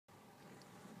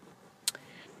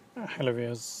Hello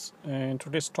viewers, and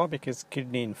today's topic is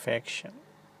kidney infection.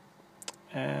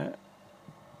 Uh,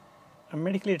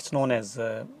 Medically it's known as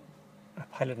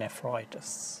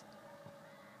pyelonephritis.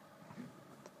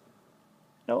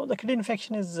 Now the kidney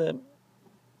infection is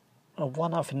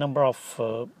one of a number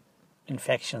of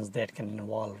infections that can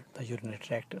involve the urinary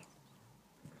tract,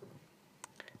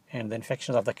 and the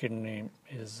infections of the kidney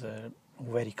is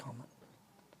very common,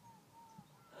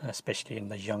 especially in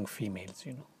the young females,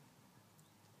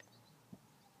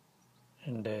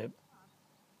 and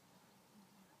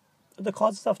the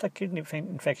causes of the kidney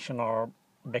infection are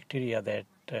bacteria that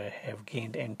have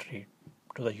gained entry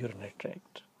to the urinary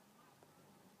tract,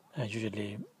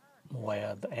 usually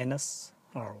via the anus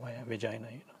or via vagina.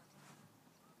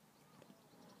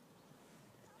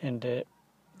 And the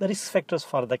risk factors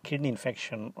for the kidney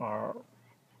infection are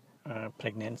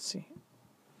pregnancy,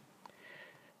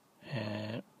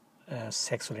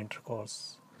 sexual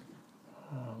intercourse,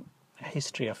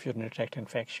 history of urinary tract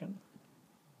infection,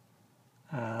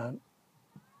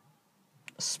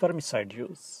 spermicide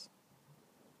use,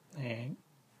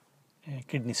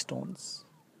 kidney stones,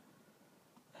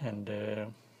 and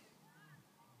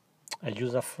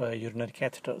use of urinary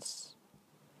catheters,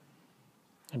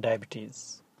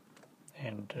 diabetes,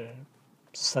 and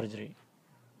surgery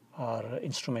or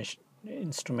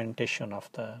instrumentation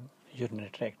of the urinary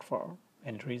tract for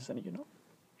any reason.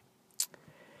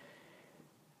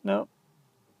 Now,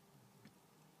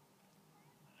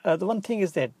 the one thing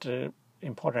is that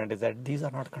important is that these are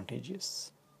not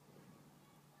contagious,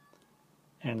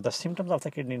 and the symptoms of the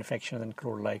kidney infection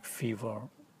include like fever,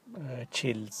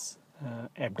 chills,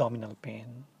 abdominal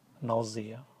pain,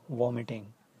 nausea,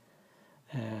 vomiting,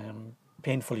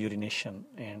 painful urination,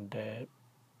 and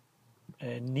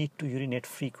need to urinate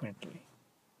frequently.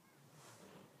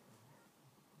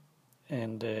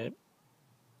 And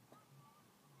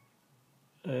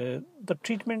the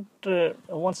treatment,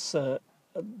 once the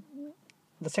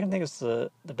second thing is the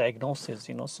diagnosis.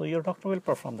 So your doctor will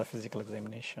perform the physical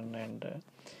examination and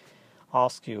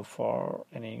ask you for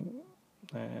any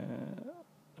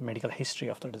medical history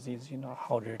of the disease.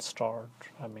 How did it start?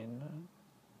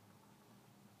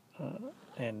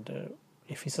 And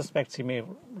if he suspects, he may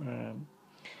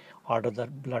order the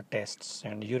blood tests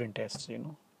and urine tests,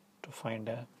 to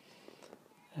find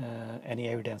any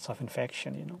evidence of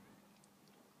infection,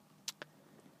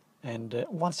 And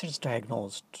once it's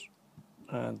diagnosed,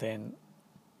 then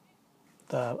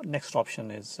the next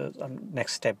option is,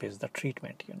 next step is the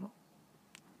treatment,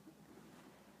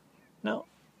 Now,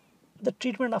 the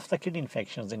treatment of the kidney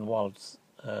infections involves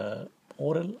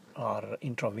oral or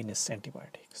intravenous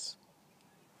antibiotics.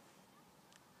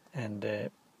 And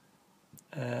the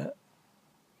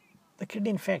kidney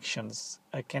infections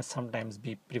can sometimes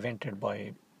be prevented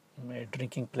by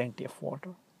drinking plenty of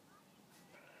water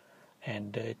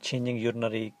and changing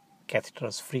urinary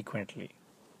catheters frequently.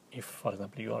 If, for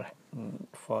example, you are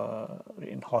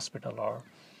in hospital or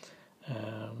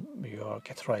you are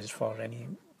catheterized for any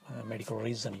medical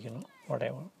reason,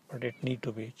 whatever, but it need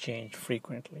to be changed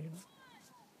frequently.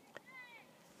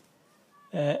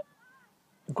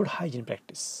 Good hygiene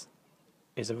practice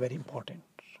is very important,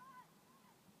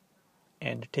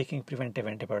 and taking preventive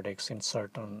antibiotics in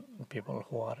certain people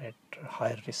who are at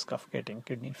higher risk of getting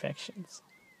kidney infections.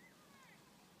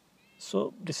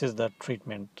 So this is the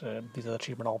treatment. These are the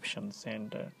treatment options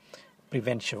and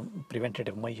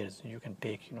preventative measures you can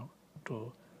take,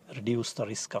 to reduce the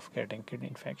risk of getting kidney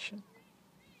infection.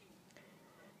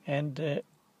 And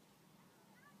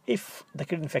if the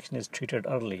kidney infection is treated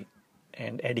early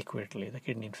and adequately, the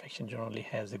kidney infection generally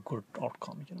has a good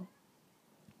outcome.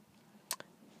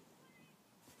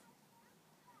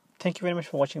 Thank you very much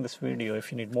for watching this video.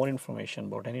 If you need more information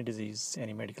about any disease,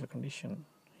 any medical condition,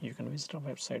 you can visit our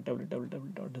website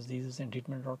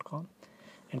www.diseasesandtreatment.com,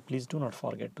 and please do not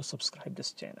forget to subscribe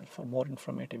this channel for more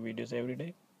informative videos every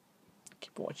day.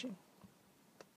 Keep watching.